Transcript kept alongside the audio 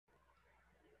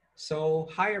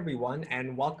Hi everyone,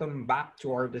 and welcome back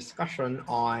to our discussion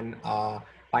on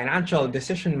financial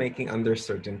decision making under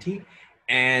certainty.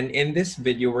 And in this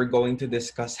video, we're going to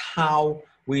discuss how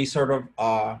we sort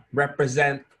of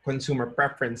represent consumer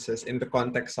preferences in the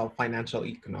context of financial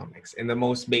economics in the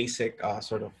most basic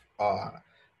sort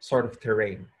of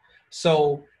terrain.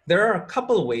 So there are a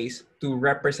couple ways to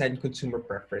represent consumer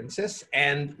preferences,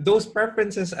 and those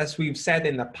preferences, as we've said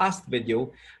in the past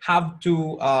video, have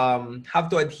to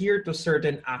adhere to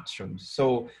certain axioms.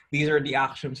 So these are the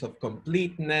axioms of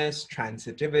completeness,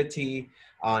 transitivity,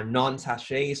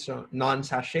 non-satiation,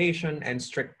 and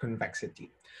strict convexity.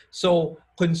 So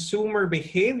consumer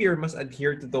behavior must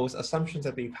adhere to those assumptions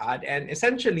that we've had, and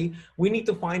essentially we need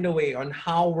to find a way on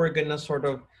how we're gonna sort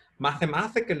of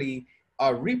mathematically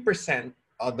represent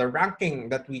the ranking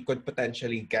that we could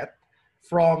potentially get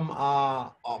from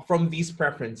these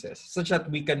preferences, such that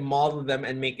we can model them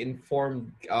and make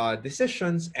informed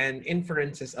decisions and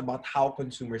inferences about how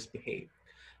consumers behave.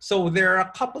 So there are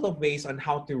a couple of ways on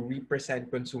how to represent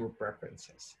consumer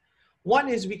preferences. One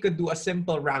is we could do a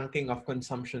simple ranking of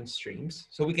consumption streams.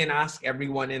 So we can ask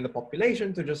everyone in the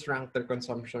population to just rank their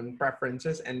consumption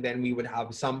preferences, and then we would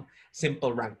have some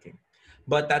simple ranking.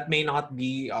 But that may not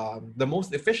be the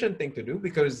most efficient thing to do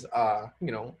because,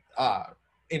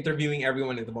 interviewing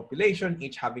everyone in the population,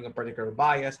 each having a particular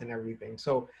bias and everything.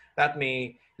 So that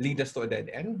may lead us to a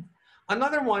dead end.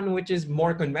 Another one, which is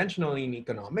more conventional in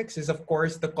economics, is of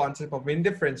course the concept of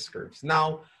indifference curves.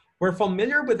 Now, we're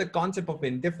familiar with the concept of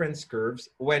indifference curves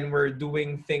when we're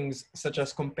doing things such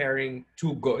as comparing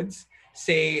two goods.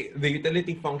 Say the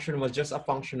utility function was just a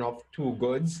function of two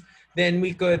goods, then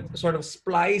we could sort of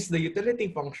splice the utility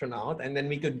function out, and then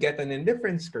we could get an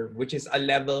indifference curve, which is a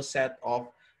level set of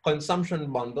consumption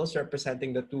bundles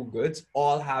representing the two goods,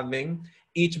 all having,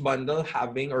 each bundle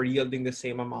having or yielding the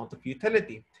same amount of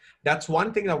utility. That's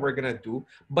one thing that we're gonna do.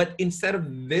 But instead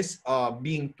of this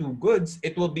being two goods,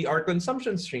 it will be our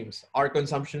consumption streams, our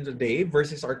consumption today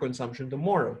versus our consumption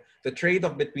tomorrow, the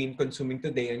trade-off between consuming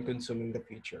today and consuming the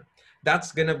future.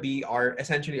 That's gonna be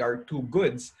essentially our two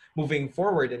goods moving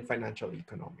forward in financial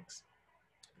economics.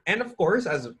 And of course,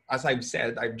 as I've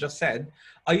just said,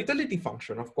 a utility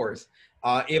function, of course.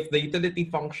 If the utility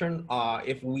function,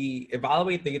 if we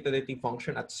evaluate the utility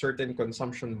function at certain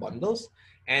consumption bundles,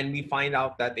 and we find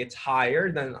out that it's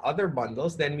higher than other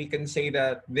bundles, then we can say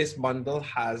that this bundle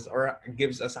has or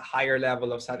gives us a higher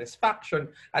level of satisfaction,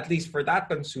 at least for that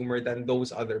consumer, than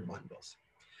those other bundles.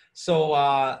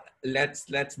 So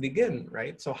let's begin,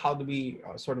 right? So how do we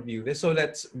sort of view this? So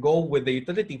let's go with the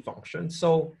utility function.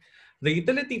 So the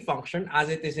utility function, as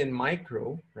it is in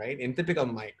micro, right, in typical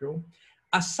micro,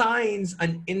 assigns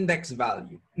an index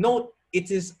value. Note,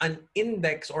 it is an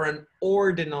index or an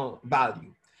ordinal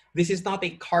value. This is not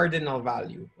a cardinal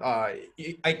value.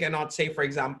 I cannot say, for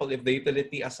example, if the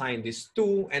utility assigned is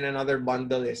 2 and another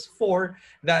bundle is 4,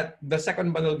 that the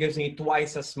second bundle gives me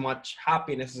twice as much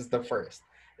happiness as the first.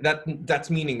 That's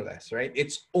meaningless, right?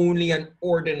 It's only an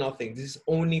ordinal thing. This is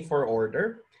only for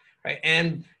order, right?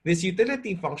 And this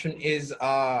utility function is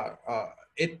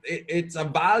it's a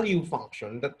value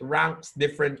function that ranks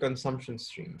different consumption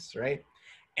streams, right?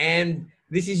 And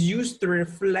this is used to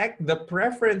reflect the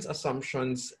preference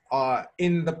assumptions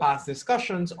in the past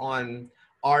discussions on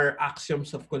our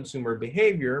axioms of consumer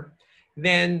behavior.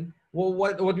 Then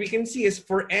what we can see is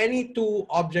for any two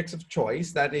objects of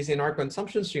choice that is in our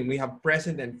consumption stream, we have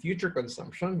present and future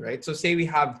consumption, right? So say we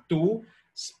have two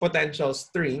potential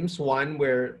streams, one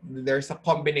where there's a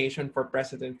combination for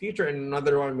present and future, and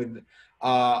another one with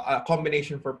a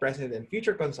combination for present and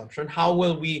future consumption. How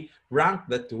will we rank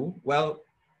the two? Well,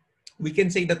 we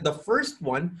can say that the first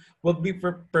one will be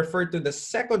preferred to the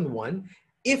second one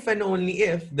if and only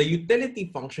if the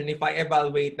utility function, if I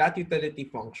evaluate that utility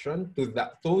function to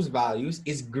those values,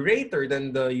 is greater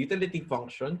than the utility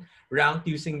function ranked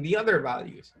using the other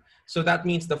values. So that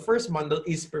means the first bundle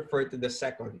is preferred to the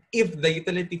second if the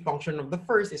utility function of the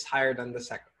first is higher than the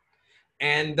second.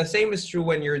 And the same is true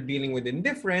when you're dealing with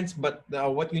indifference, but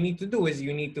what you need to do is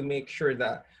you need to make sure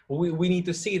that we need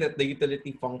to see that the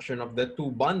utility function of the two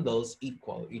bundles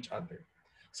equal each other.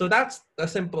 So that's a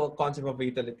simple concept of a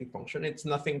utility function. It's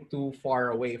nothing too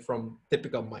far away from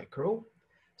typical micro.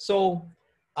 So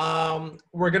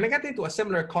we're gonna get into a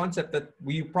similar concept that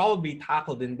we probably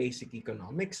tackled in basic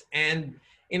economics. And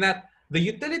in that the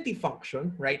utility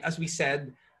function, right, as we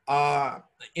said,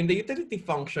 in the utility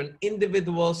function,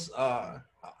 individuals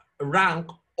rank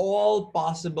all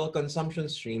possible consumption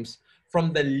streams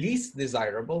from the least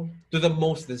desirable to the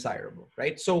most desirable,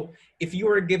 right? So if you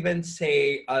were given,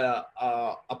 say,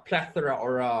 a plethora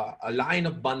or a line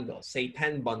of bundles, say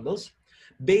 10 bundles,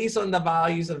 based on the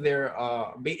values of their,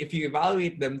 if you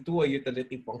evaluate them to a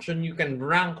utility function, you can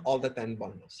rank all the 10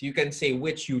 bundles. You can say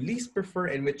which you least prefer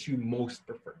and which you most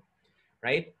prefer,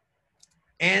 right?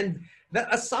 And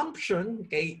the assumption,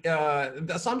 okay,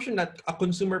 the assumption that a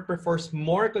consumer prefers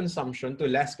more consumption to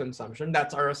less consumption,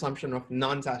 that's our assumption of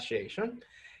non-satiation,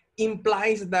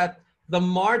 implies that the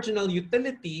marginal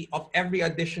utility of every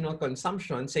additional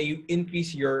consumption, say you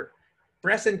increase your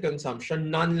present consumption,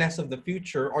 none less of the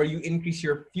future, or you increase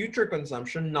your future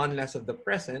consumption, none less of the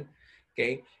present,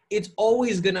 okay, it's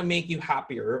always gonna make you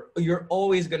happier. You're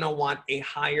always gonna want a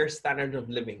higher standard of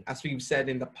living, as we've said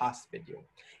in the past video.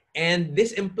 And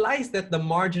this implies that the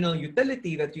marginal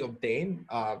utility that you obtain,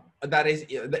 that is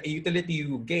the utility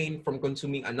you gain from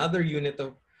consuming another unit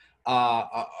of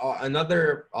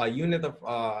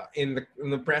in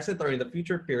the present or in the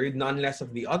future period, none less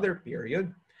of the other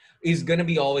period, is going to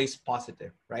be always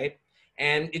positive, right?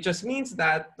 And it just means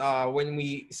that when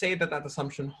we say that that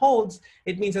assumption holds,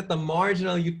 it means that the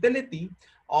marginal utility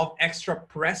of extra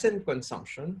present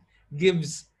consumption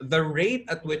gives the rate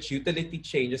at which utility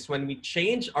changes when we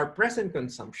change our present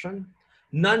consumption,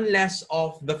 none less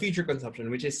of the future consumption,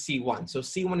 which is C1. So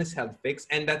C1 is held fixed,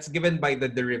 and that's given by the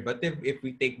derivative if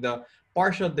we take the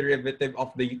partial derivative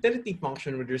of the utility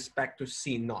function with respect to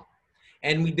C naught.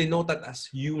 And we denote that as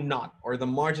U naught, or the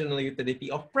marginal utility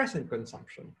of present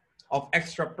consumption, of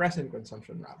extra present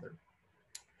consumption rather.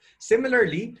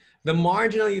 Similarly, the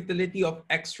marginal utility of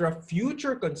extra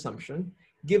future consumption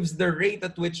gives the rate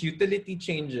at which utility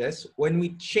changes when we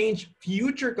change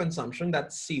future consumption,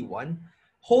 that's C1,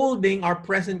 holding our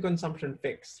present consumption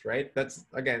fixed, right? That's,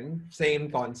 again,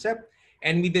 same concept.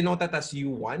 And we denote that as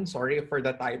U1, sorry for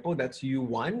the typo, that's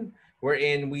U1,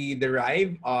 wherein we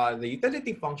derive the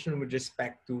utility function with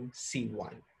respect to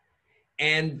C1.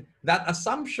 And that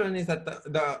assumption is that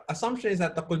the assumption is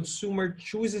that the consumer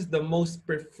chooses the most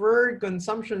preferred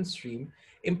consumption stream,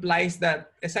 implies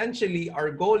that essentially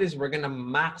our goal is we're going to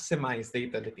maximize the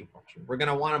utility function. We're going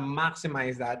to want to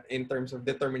maximize that in terms of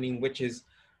determining which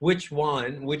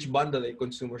bundle a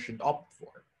consumer should opt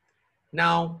for.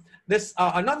 Now, this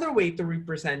another way to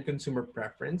represent consumer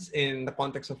preference in the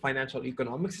context of financial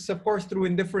economics is, of course, through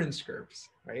indifference curves,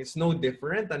 right? It's no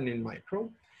different than in micro.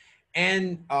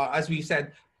 And as we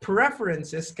said,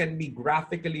 preferences can be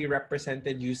graphically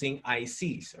represented using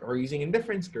ICs or using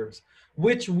indifference curves,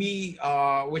 which we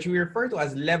refer to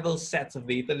as level sets of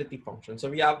the utility function. So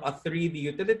we have a 3D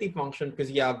utility function because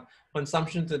you have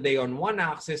consumption today on one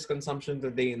axis, consumption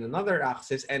today in another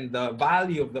axis, and the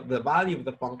value of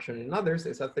the function in others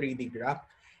is a 3D graph.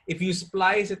 If you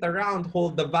splice it around,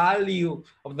 hold the value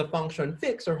of the function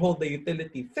fixed or hold the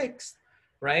utility fixed,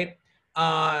 right?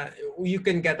 You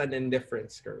can get an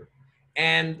indifference curve.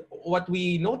 And what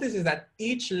we notice is that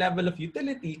each level of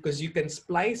utility, because you can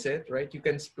splice it, right? You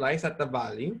can splice at the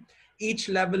value. Each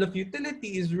level of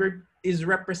utility is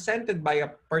represented by a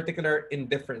particular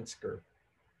indifference curve.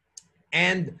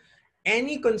 And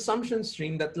any consumption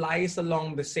stream that lies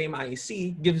along the same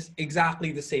IC gives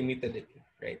exactly the same utility,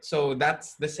 right? So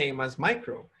that's the same as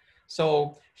micro.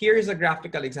 So here's a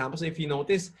graphical example. So if you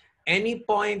notice, any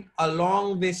point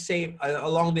along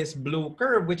this blue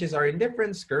curve, which is our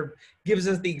indifference curve, gives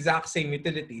us the exact same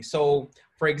utility. So,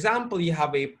 for example, you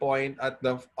have a point at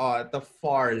the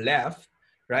far left,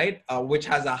 right, which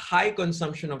has a high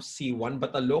consumption of C1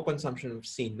 but a low consumption of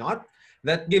C naught.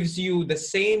 That gives you the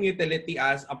same utility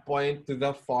as a point to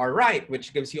the far right,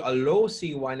 which gives you a low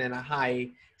C1 and a high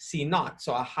C naught.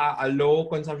 So a low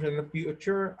consumption in the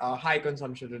future, a high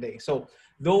consumption today. So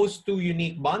those two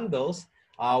unique bundles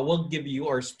will give you,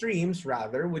 or streams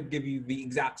rather, would give you the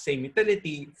exact same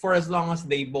utility for as long as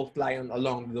they both lie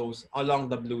along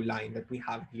the blue line that we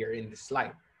have here in this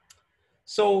slide.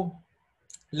 So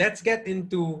let's get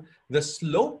into the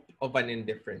slope of an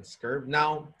indifference curve.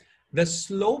 Now, the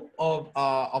slope of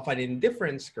an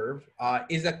indifference curve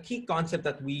is a key concept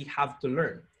that we have to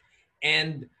learn.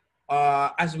 And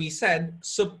as we said,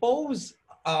 suppose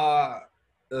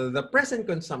the present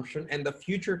consumption and the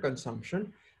future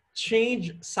consumption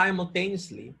change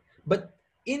simultaneously, but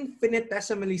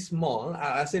infinitesimally small,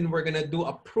 as in we're gonna do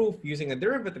a proof using a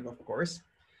derivative, of course.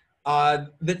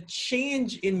 The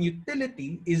change in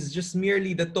utility is just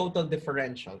merely the total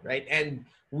differential, right? And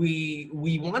we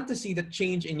want to see the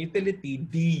change in utility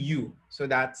du. So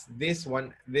that's this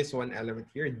one element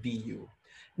here, du.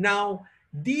 Now,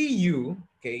 du,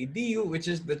 okay, du, which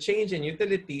is the change in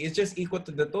utility, is just equal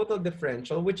to the total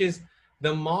differential, which is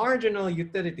the marginal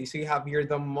utility. So you have here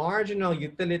the marginal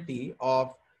utility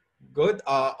of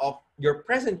of your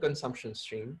present consumption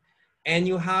stream, and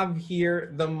you have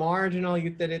here the marginal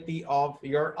utility of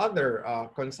your other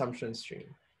consumption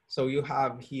stream. So you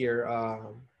have here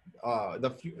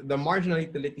the marginal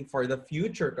utility for the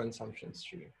future consumption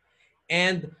stream.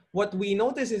 And what we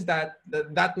notice is that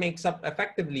that makes up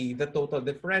effectively the total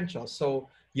differential. So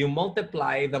you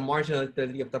multiply the marginal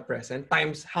utility of the present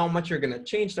times how much you're going to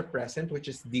change the present, which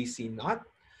is DC naught,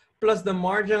 plus the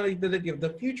marginal utility of the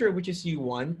future, which is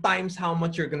U1, times how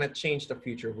much you're going to change the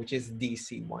future, which is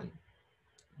DC1.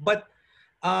 But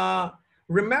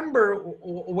remember,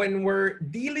 when we're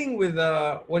dealing with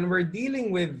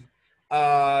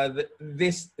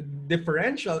this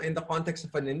differential in the context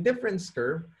of an indifference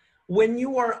curve, when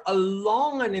you are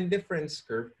along an indifference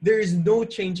curve, there is no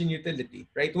change in utility,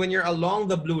 right? When you're along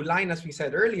the blue line, as we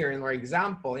said earlier in our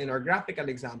example, in our graphical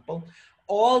example,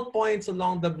 all points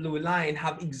along the blue line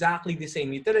have exactly the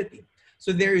same utility.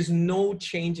 So there is no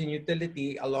change in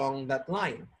utility along that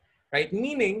line, right?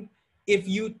 Meaning, if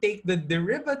you take the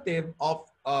derivative of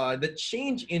the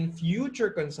change in future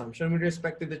consumption with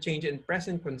respect to the change in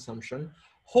present consumption,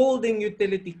 holding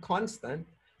utility constant,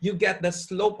 you get the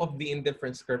slope of the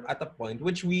indifference curve at a point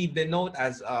which we denote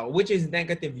as, which is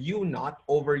negative U naught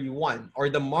over U1,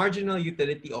 or the marginal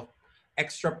utility of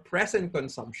extra present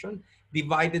consumption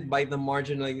divided by the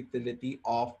marginal utility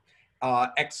of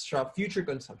extra future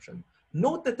consumption.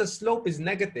 Note that the slope is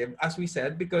negative, as we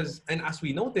said, because, and as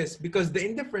we noticed, because the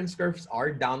indifference curves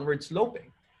are downward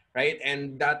sloping, right?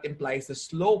 And that implies the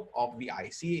slope of the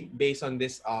IC based on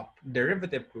this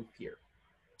derivative proof here.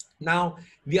 Now,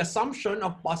 the assumption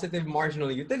of positive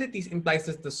marginal utilities implies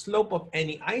that the slope of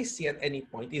any IC at any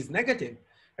point is negative,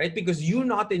 right? Because U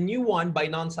naught and U1 by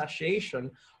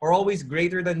non-satiation are always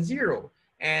greater than 0.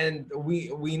 And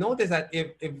we notice that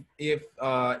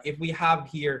if we have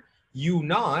here U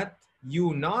naught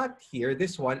here,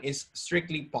 this one is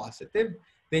strictly positive.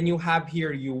 Then you have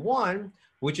here U1,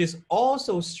 which is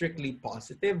also strictly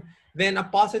positive. Then a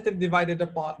positive divided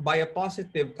by a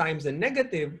positive times a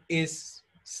negative is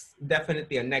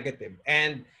definitely a negative.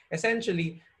 And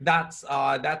essentially, that's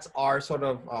our sort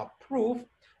of proof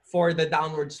for the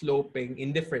downward sloping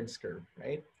indifference curve,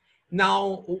 right?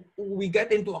 Now, we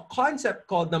get into a concept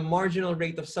called the marginal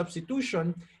rate of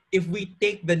substitution if we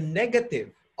take the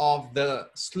negative of the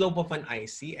slope of an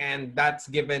IC, and that's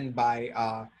given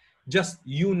by just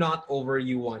U naught over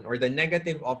U1, or the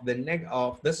negative of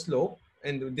the slope.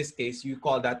 In this case, you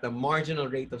call that the marginal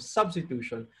rate of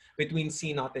substitution between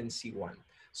C naught and C1.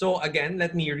 So again,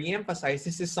 let me re-emphasize,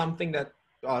 this is something that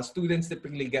students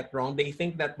typically get wrong. They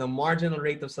think that the marginal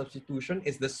rate of substitution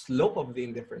is the slope of the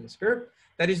indifference curve.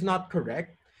 That is not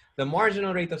correct. The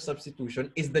marginal rate of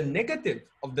substitution is the negative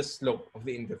of the slope of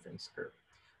the indifference curve.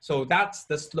 So that's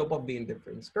the slope of the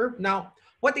indifference curve. Now,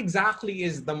 what exactly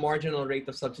is the marginal rate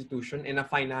of substitution in a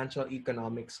financial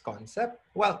economics concept?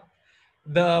 Well,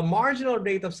 the marginal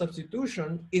rate of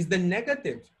substitution is the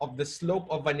negative of the slope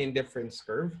of an indifference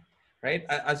curve, right?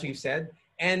 As we've said.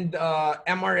 And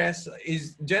MRS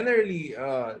is generally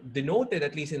denoted,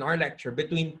 at least in our lecture,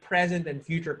 between present and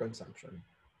future consumption.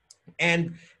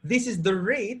 And this is the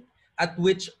rate at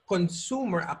which a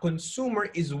consumer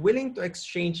is willing to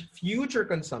exchange future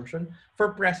consumption for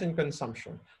present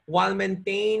consumption while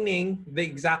maintaining the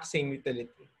exact same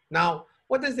utility. Now,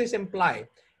 what does this imply?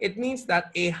 It means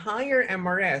that a higher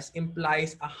MRS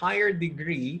implies a higher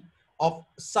degree of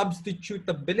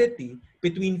substitutability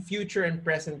between future and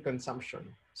present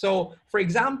consumption. So, for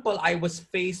example, I was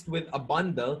faced with a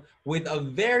bundle with a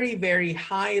very, very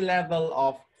high level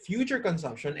of future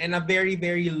consumption and a very,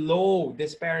 very low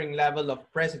despairing level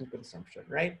of present consumption,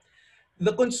 right?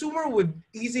 The consumer would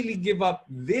easily give up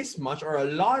this much or a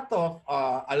lot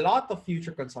of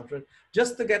future consumption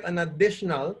just to get an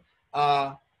additional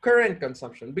current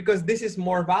consumption, because this is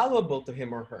more valuable to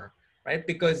him or her, right?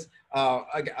 Because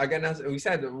again, as we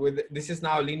said, this is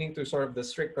now leaning to sort of the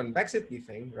strict convexity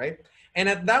thing, right? And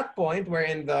at that point,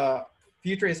 wherein the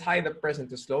future is high, the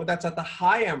present is low, that's at the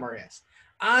high MRS.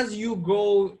 As you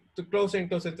go to closer and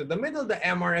closer to the middle, the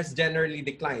MRS generally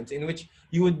declines, in which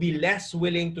you would be less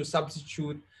willing to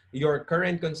substitute your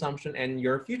current consumption and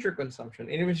your future consumption,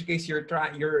 in which case you're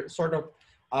sort of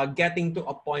getting to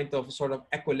a point of sort of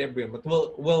equilibrium. But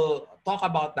we'll talk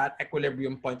about that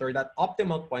equilibrium point or that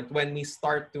optimal point when we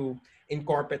start to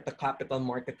incorporate the capital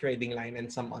market trading line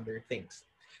and some other things.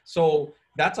 So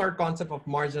that's our concept of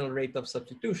marginal rate of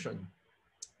substitution.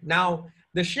 Now,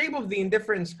 the shape of the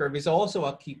indifference curve is also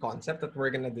a key concept that we're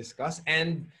going to discuss.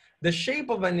 And the shape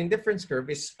of an indifference curve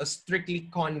is a strictly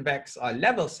convex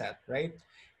level set, right?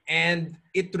 And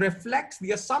it reflects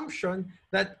the assumption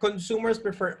that consumers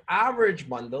prefer average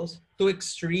bundles to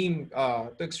extreme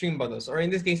bundles, or in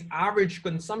this case, average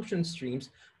consumption streams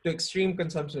to extreme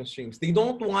consumption streams. They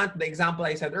don't want the example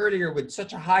I said earlier with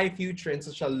such a high future and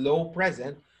such a low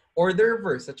present, or the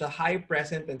reverse, such a high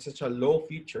present and such a low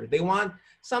future. They want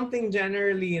something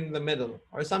generally in the middle,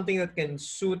 or something that can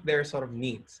suit their sort of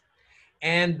needs.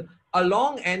 And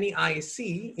along any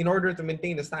IC, in order to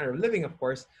maintain the standard of living, of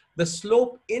course, the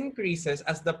slope increases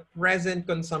as the present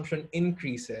consumption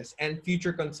increases and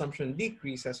future consumption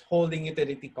decreases, holding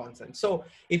utility constant. So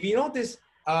if you notice,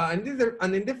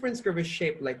 an indifference curve is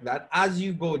shaped like that. As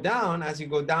you go down,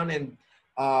 and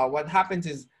what happens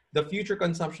is the future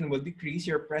consumption will decrease,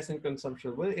 your present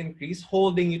consumption will increase,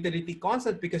 holding utility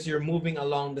constant because you're moving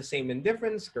along the same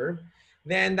indifference curve.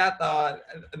 Then that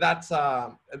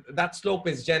slope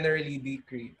is generally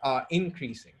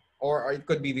increasing, or it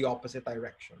could be the opposite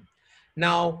direction.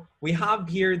 Now we have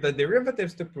here the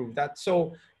derivatives to prove that.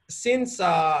 So since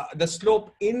the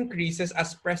slope increases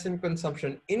as present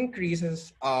consumption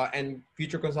increases and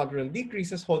future consumption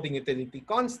decreases, holding utility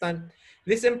constant,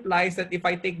 this implies that if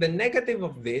I take the negative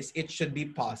of this, it should be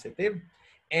positive.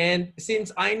 And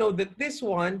since I know that this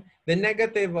one, the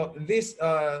negative of this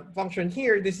function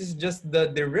here, this is just the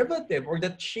derivative or the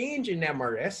change in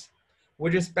MRS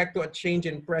with respect to a change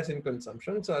in present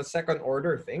consumption. So a second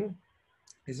order thing.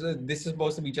 This is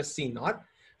supposed to be just C naught,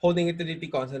 holding utility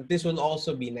constant. This will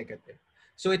also be negative.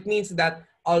 So it means that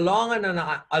along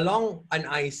an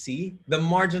IC, the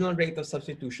marginal rate of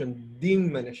substitution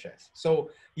diminishes.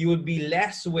 So you would be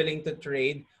less willing to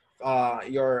trade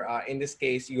in this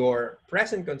case, your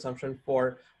present consumption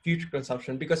for future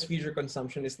consumption, because future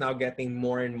consumption is now getting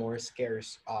more and more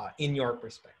scarce in your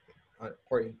perspective,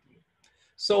 according to you.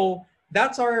 So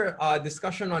that's our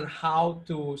discussion on how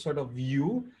to sort of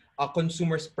view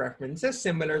consumers' preferences,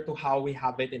 similar to how we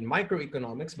have it in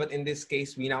microeconomics. But in this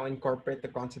case, we now incorporate the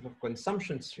concept of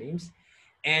consumption streams.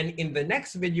 And in the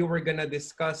next video, we're going to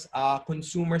discuss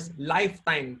consumers'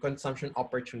 lifetime consumption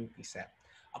opportunity set,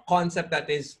 a concept that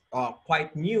is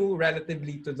quite new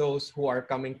relatively to those who are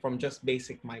coming from just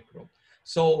basic micro.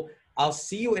 So I'll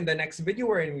see you in the next video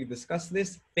wherein we discuss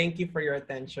this. Thank you for your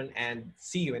attention and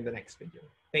see you in the next video.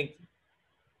 Thank you.